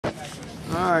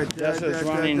All right. That's it's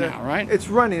running now, right? It's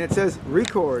running. It says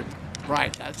record.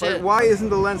 Right, that's but it. Why isn't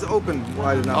the lens open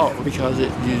wide enough? Oh, because you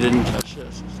didn't touch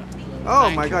this. Oh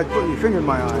my God, put your finger in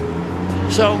my eye.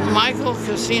 So Michael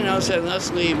Casino said, let's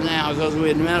leave now, because we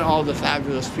had met all the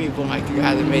fabulous people, like the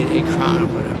guy that made Efrain or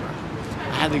whatever.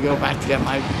 I had to go back to get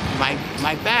my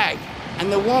bag.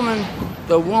 And the woman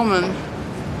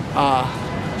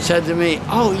said to me,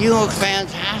 oh, you look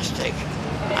fantastic.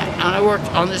 And I worked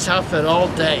on this outfit all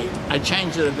day. I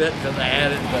changed it a bit because I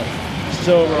added the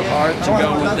silver heart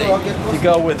to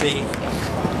go with the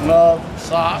love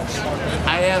socks.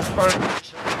 I asked her to go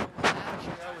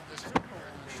with the super in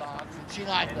the socks, and she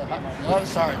liked the love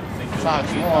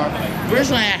socks more.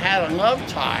 Originally, I had a love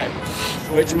tie,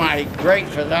 which my great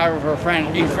photographer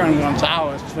friend Efrain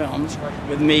Gonzalez films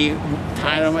with me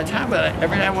tied on my tie. But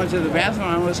every time I went to the bathroom,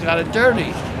 I almost got it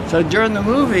dirty. So during the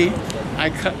movie, I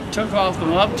took off the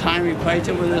love tie and replaced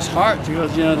it with this heart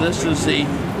because, you know, this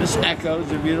echoes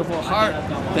the beautiful heart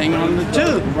thing on the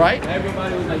tube, right?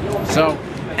 So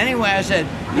anyway, I said,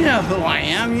 you know who I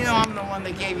am. You know I'm the one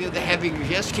that gave you the heavy,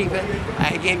 just keep it.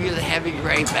 I gave you the heavy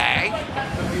gray bag.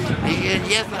 And she said,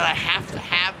 yes, but I have to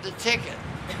have the ticket.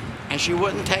 And she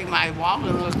wouldn't take my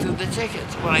wallet and look through the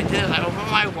tickets. What I did is I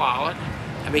opened my wallet.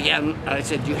 I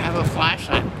said, do you have a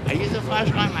flashlight? I used a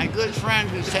flashlight my good friend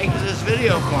who's taking this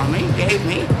video for me gave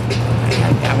me.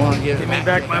 I want to give it back. Give me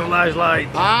back my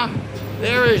flashlight.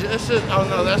 There is, oh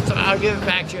no, I'll give it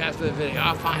back to you after the video.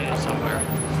 I'll find it somewhere.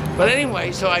 But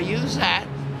anyway, so I use that.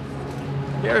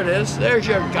 Here it is. There's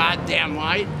your goddamn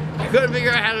light. I couldn't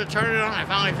figure out how to turn it on. I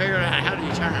finally figured out how do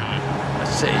you turn it on.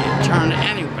 Let's see, you turn it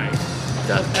anyway.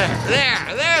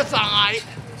 There's the light.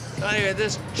 So anyway,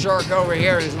 this jerk over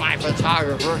here is my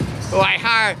photographer, who I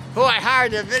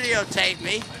hired to videotape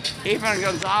me, Efrain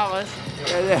Gonzalez,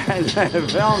 and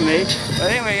film me.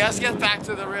 But anyway, let's get back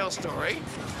to the real story.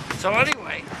 So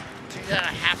anyway, she said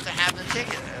I have to have the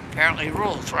ticket. Apparently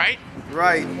rules, right?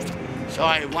 Right. So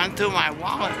I went through my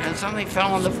wallet and something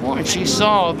fell on the floor, and she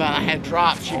saw that I had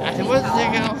dropped. I said, what does the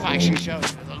ticket look like? She showed me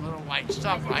the little white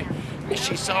stuff, right? And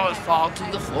she saw it fall to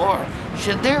the floor. She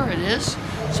said, there it is.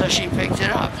 So she picked it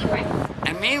up.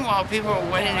 And meanwhile, people were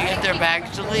waiting to get their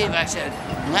bags to leave. I said,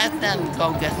 let them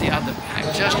go get the other bag.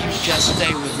 Just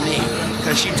stay with me.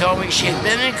 Because she told me she had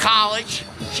been in college.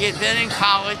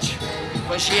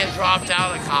 But she had dropped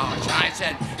out of college. And I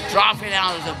said, dropping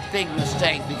out is a big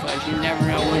mistake because you never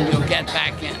know when you'll get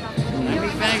back in. Let me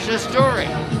finish the story.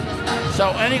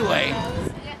 So anyway,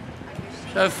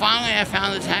 so finally I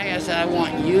found the tag. I said, I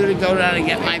want you to go down and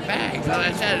get my bag. So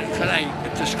I said, could I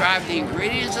describe the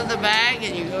ingredients of the bag?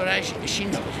 And you go down, she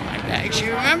knows my bag. She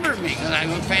remembered me because I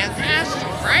look fantastic,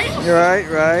 right?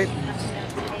 Right.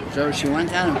 So she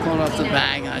went down and pulled off the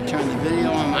bag, and I turned the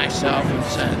video on myself and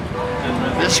said,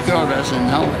 this girl doesn't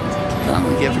know it, but I'm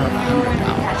going to give her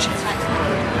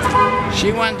 $100.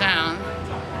 She went down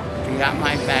and got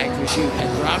my bag because she had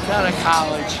dropped out of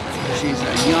college. She's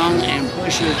a young,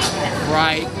 ambitious,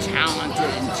 bright,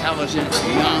 talented, intelligent,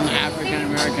 young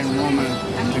African-American woman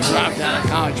who dropped out of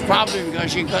college, probably because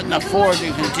she couldn't afford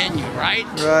to continue, right?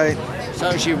 Right.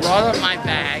 So she brought up my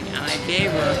bag, and I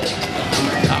gave her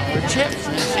 $100 tips,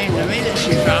 and it seemed to me that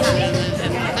she dropped it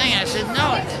in the thing. I said,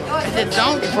 no. I said,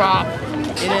 don't drop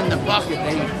it in the bucket.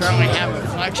 They currently have a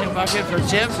collection bucket for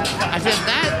tips. I said,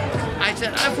 I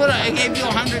gave you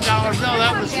a $100 bill.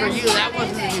 That was for you. That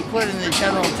wasn't to be put in the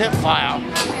general tip file.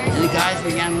 And the guys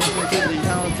began looking through the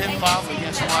general tip file, but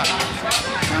guess what?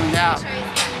 Turned out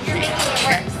she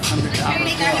had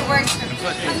 $100 bill.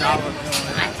 Put the dollar bill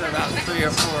in after about 3 or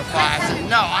 4 or 5. I said,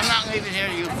 no, I'm not leaving here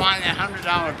till you find that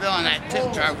 $100 bill in that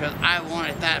tip jar because I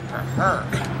wanted that for her,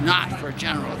 not for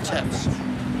general tips.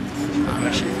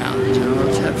 She found the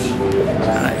general tips,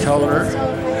 and I told her,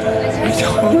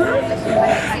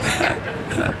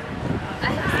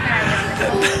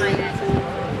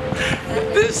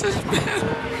 this has been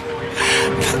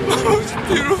the most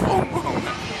beautiful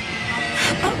moment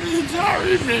of the entire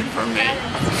evening for me.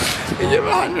 I give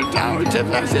 $100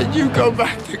 tips. I said, you go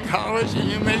back to college and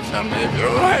you make something of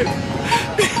your life.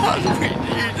 Because we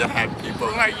need to have people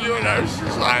like you in our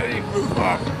society move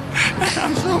up. And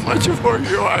I'm so much for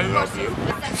you. I love you.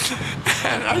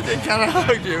 And I just kind of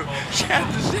hugged you. She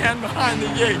had to stand behind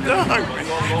the gate to hug me.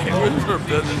 It was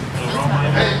forbidden.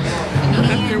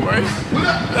 Anyway,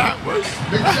 that was.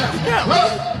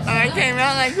 And I came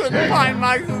out and I couldn't find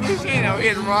Michael Casino. He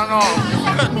had run off.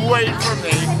 Couldn't wait for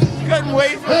me. Couldn't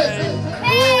wait for me.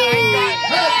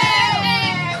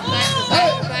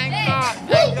 Thank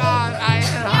God I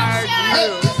had hired you,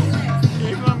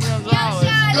 Efrain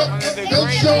Gonzalez, one of the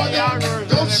great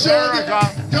videographers in America,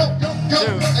 to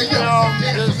film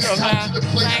this event.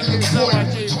 Thank you so much,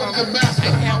 Efrain.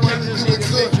 I can't wait to see the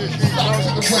picture shoot.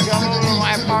 Come over to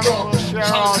my apartment, we'll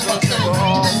share all this,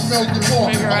 and we'll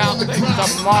figure out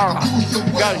things tomorrow.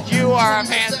 Because you are a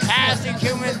fantastic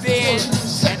human being,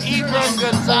 and Efrain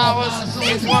Gonzalez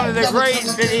is one of the great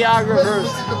videographers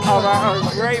of our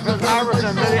great photographers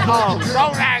and video. Oh,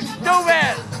 don't act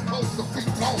stupid!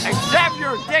 Accept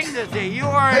your dignity. You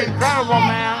are incredible,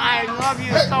 man. I love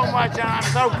you so much, and I'm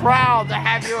so proud to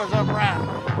have you as a friend.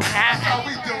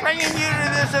 And bringing you to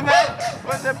this event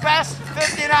was the best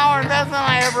 $50 investment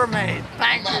I ever made.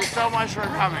 Thank you so much for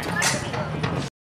coming.